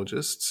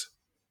radiologists,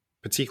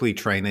 particularly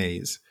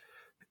trainees,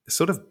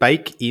 sort of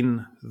bake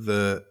in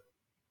the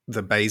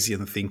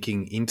Bayesian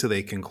thinking into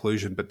their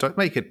conclusion, but don't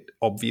make it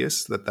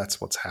obvious that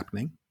that's what's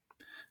happening.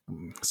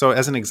 So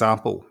as an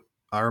example,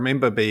 I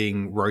remember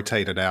being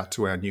rotated out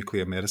to our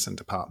nuclear medicine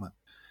department,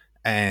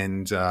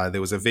 and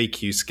there was a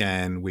VQ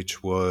scan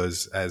which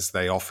was, as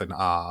they often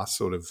are,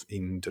 sort of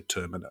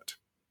indeterminate.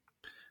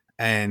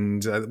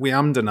 And we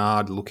ummed and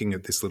ahed looking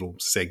at this little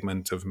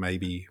segment of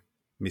maybe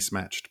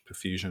mismatched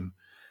perfusion.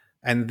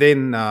 And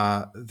then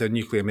the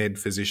nuclear med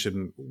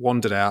physician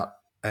wandered out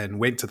and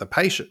went to the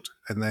patient,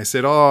 and they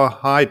said, "Oh,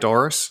 hi,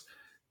 Doris.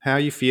 How are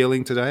you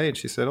feeling today?" And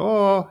she said,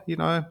 "Oh,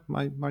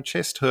 my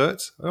chest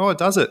hurts." "Oh,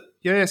 does it?"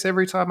 "Yes,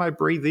 every time I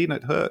breathe in,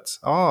 it hurts."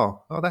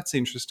 Oh, that's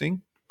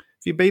interesting. "Have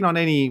you been on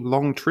any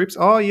long trips?"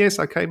 "Oh, yes,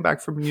 I came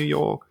back from New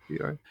York,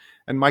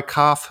 and my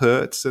calf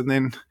hurts, and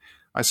then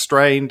I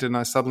strained and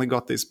I suddenly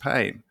got this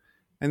pain."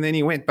 And then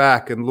he went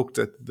back and looked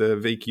at the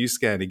VQ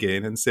scan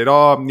again and said,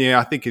 oh, yeah,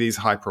 I think it is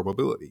high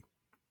probability.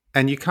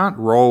 And you can't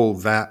roll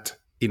that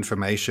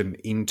information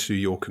into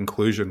your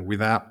conclusion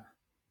without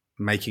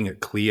making it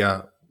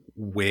clear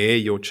where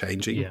you're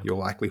changing your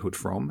likelihood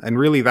from. And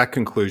really that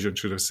conclusion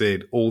should have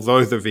said,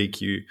 although the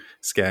VQ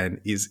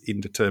scan is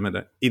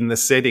indeterminate in the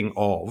setting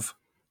of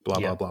blah,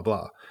 blah, blah,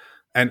 blah.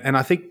 And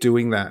I think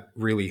doing that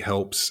really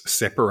helps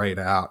separate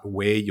out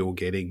where you're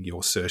getting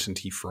your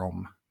certainty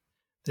from.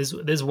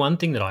 There's one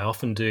thing that I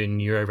often do in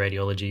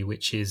neuroradiology,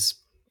 which is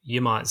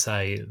you might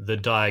say the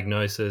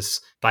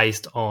diagnosis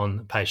based on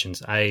the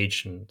patient's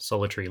age and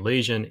solitary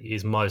lesion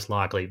is most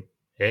likely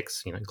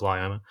X,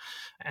 glioma.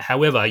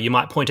 However, you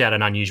might point out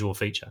an unusual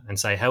feature and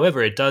say,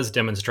 however, it does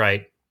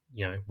demonstrate,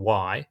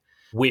 Y,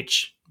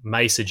 which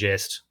may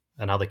suggest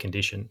another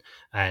condition.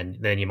 And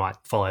then you might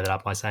follow that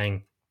up by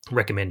saying,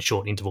 recommend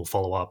short interval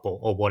follow-up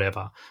or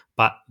whatever.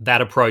 But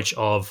that approach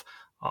of,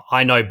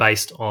 I know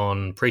based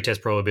on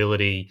pretest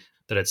probability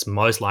that it's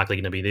most likely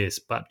going to be this,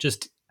 but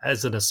just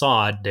as an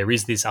aside, there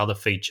is this other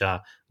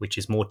feature which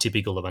is more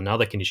typical of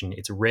another condition.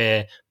 It's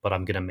rare, but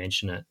I'm going to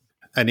mention it.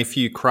 And if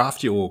you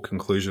craft your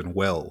conclusion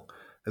well,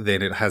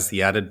 then it has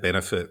the added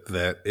benefit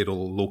that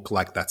it'll look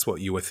like that's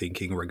what you were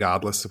thinking,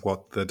 regardless of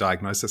what the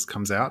diagnosis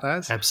comes out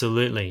as.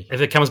 Absolutely.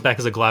 If it comes back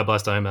as a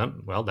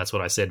glioblastoma, well, that's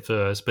what I said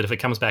first. But if it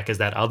comes back as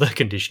that other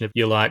condition,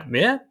 you're like,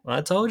 yeah,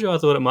 I told you I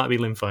thought it might be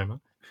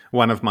lymphoma.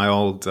 One of my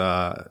old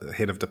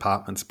head of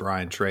departments,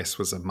 Brian Tress,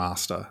 was a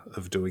master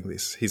of doing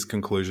this. His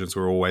conclusions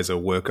were always a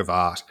work of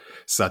art,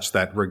 such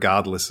that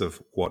regardless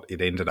of what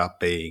it ended up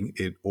being,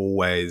 it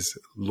always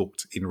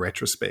looked in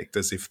retrospect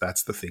as if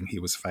that's the thing he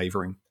was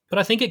favouring. But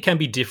I think it can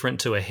be different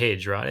to a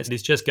hedge, right?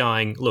 It's just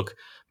going, look,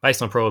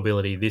 based on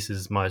probability, this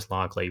is most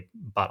likely,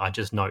 but I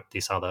just note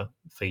this other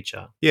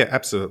feature. Yeah,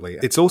 absolutely.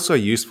 It's also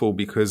useful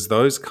because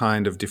those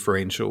kind of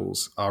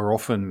differentials are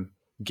often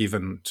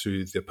given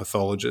to the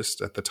pathologist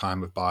at the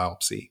time of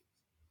biopsy.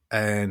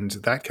 And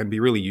that can be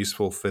really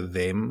useful for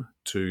them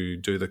to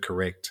do the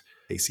correct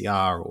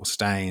PCR or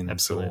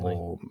stains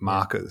or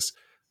markers.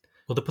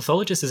 Well, the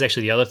pathologist is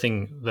actually the other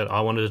thing that I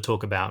wanted to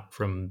talk about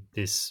from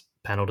this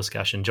panel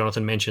discussion.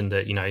 Jonathan mentioned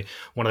that,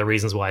 one of the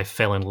reasons why I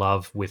fell in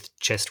love with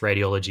chest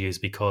radiology is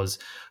because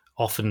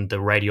often the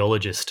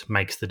radiologist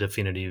makes the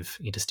definitive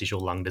interstitial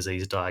lung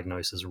disease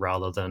diagnosis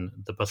rather than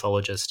the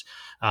pathologist.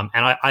 And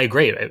I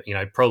agree,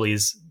 it probably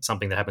is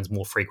something that happens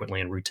more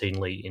frequently and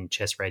routinely in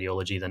chest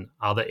radiology than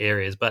other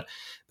areas, but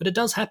it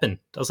does happen,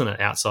 doesn't it,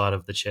 outside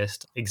of the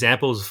chest?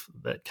 Examples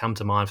that come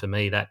to mind for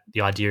me, that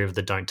the idea of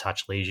the don't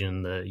touch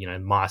lesion, the,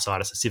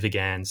 myositis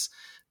ossificans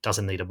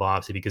doesn't need a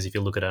biopsy because if you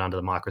look at it under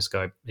the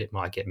microscope, it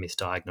might get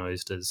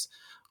misdiagnosed as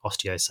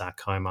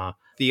osteosarcoma.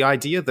 The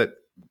idea that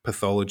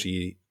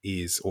pathology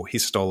is, or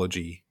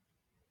histology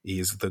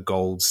is, the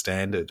gold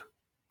standard.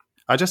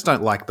 I just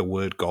don't like the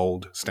word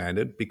gold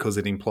standard because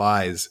it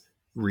implies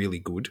really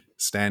good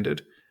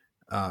standard.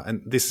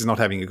 And this is not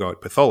having a go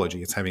at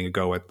pathology, it's having a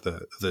go at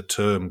the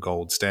term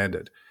gold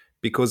standard,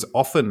 because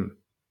often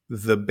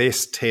the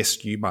best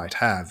test you might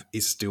have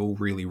is still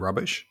really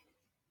rubbish.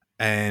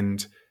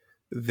 And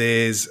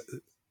there's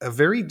a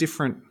very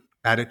different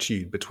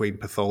attitude between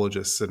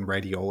pathologists and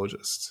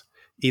radiologists,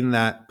 in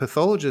that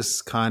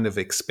pathologists kind of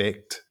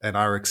expect and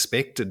are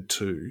expected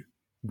to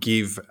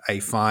give a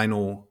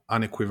final,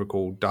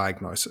 unequivocal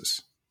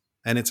diagnosis.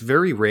 And it's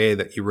very rare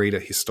that you read a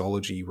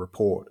histology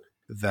report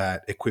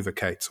that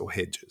equivocates or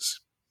hedges.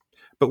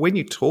 But when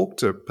you talk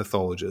to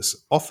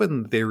pathologists,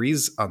 often there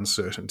is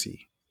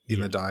uncertainty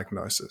in the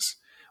diagnosis.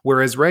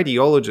 Whereas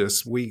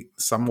radiologists, we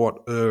somewhat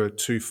err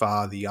too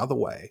far the other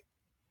way,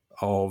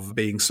 of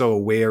being so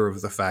aware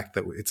of the fact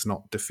that it's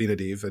not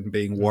definitive and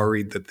being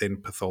worried that then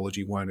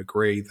pathology won't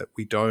agree, that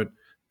we don't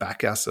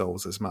back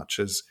ourselves as much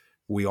as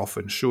we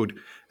often should.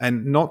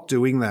 And not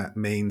doing that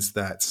means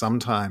that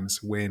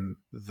sometimes when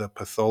the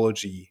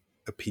pathology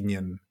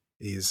opinion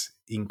is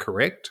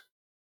incorrect,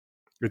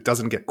 it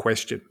doesn't get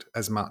questioned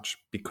as much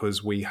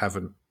because we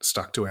haven't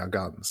stuck to our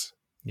guns.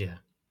 Yeah.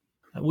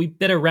 We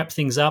better wrap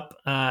things up.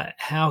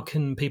 How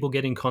can people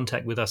get in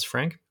contact with us,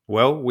 Frank?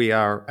 Well, we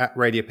are at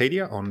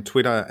Radiopedia on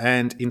Twitter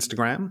and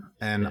Instagram,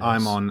 and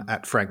I'm on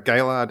at Frank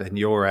Gaylard, and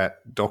you're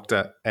at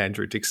Dr.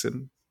 Andrew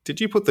Dixon. Did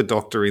you put the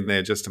doctor in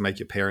there just to make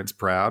your parents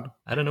proud?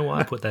 I don't know why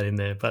I put that in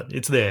there, but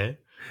it's there.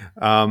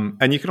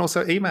 And you can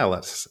also email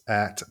us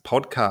at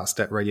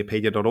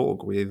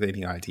podcast@radiopedia.org with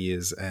any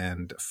ideas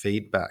and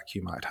feedback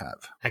you might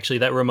have. Actually,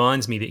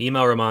 the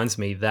email reminds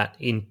me that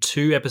in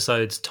 2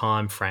 episodes'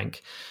 time,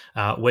 Frank,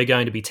 we're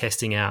going to be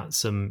testing out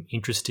some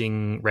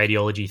interesting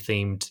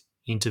radiology-themed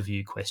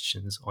interview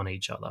questions on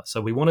each other.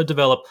 So we want to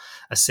develop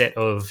a set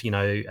of,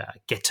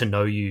 get to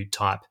know you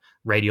type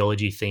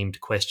radiology themed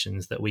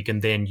questions that we can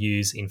then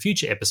use in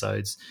future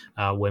episodes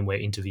when we're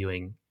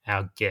interviewing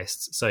our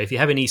guests. So if you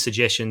have any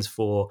suggestions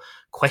for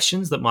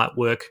questions that might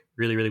work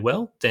really, really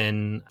well,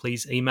 then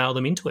please email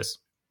them into us.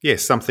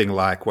 Yes, something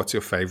like, what's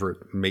your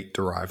favorite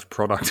meat-derived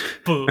product?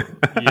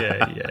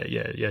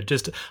 Yeah.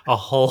 Just a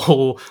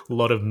whole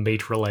lot of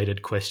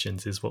meat-related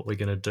questions is what we're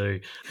going to do.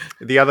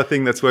 The other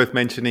thing that's worth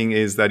mentioning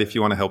is that if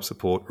you want to help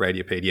support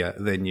Radiopedia,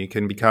 then you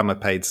can become a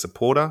paid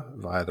supporter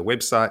via the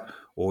website,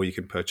 or you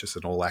can purchase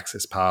an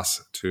all-access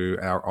pass to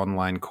our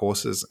online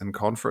courses and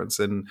conference.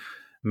 And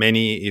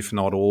many, if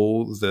not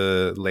all,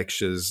 the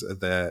lectures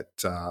that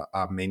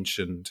are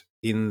mentioned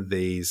in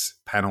these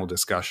panel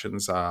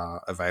discussions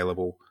are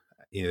available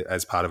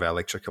as part of our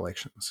lecture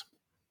collections.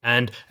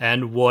 And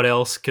what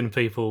else can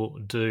people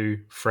do,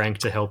 Frank,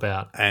 to help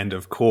out? And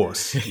of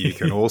course, you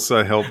can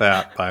also help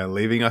out by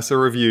leaving us a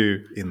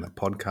review in the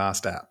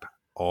podcast app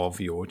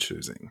of your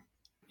choosing.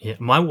 Yeah,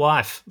 my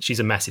wife, she's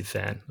a massive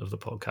fan of the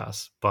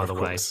podcast, by the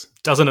way. Course.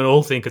 Doesn't at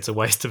all think it's a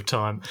waste of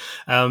time.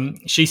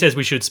 She says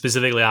we should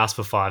specifically ask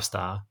for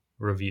 5-star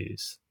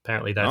reviews.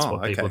 Apparently that's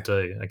what people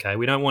do, okay?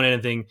 We don't want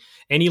anything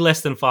any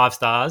less than 5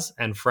 stars.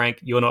 And Frank,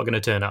 you're not going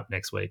to turn up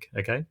next week,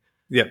 okay?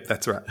 Yep,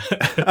 that's right.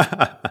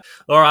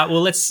 All right,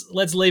 well,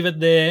 let's leave it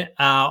there.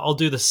 I'll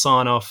do the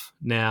sign-off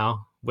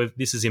now.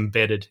 This is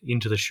embedded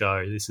into the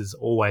show. This is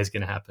always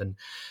going to happen.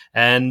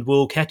 And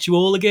we'll catch you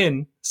all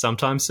again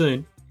sometime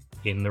soon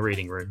in the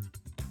reading room.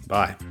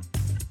 Bye.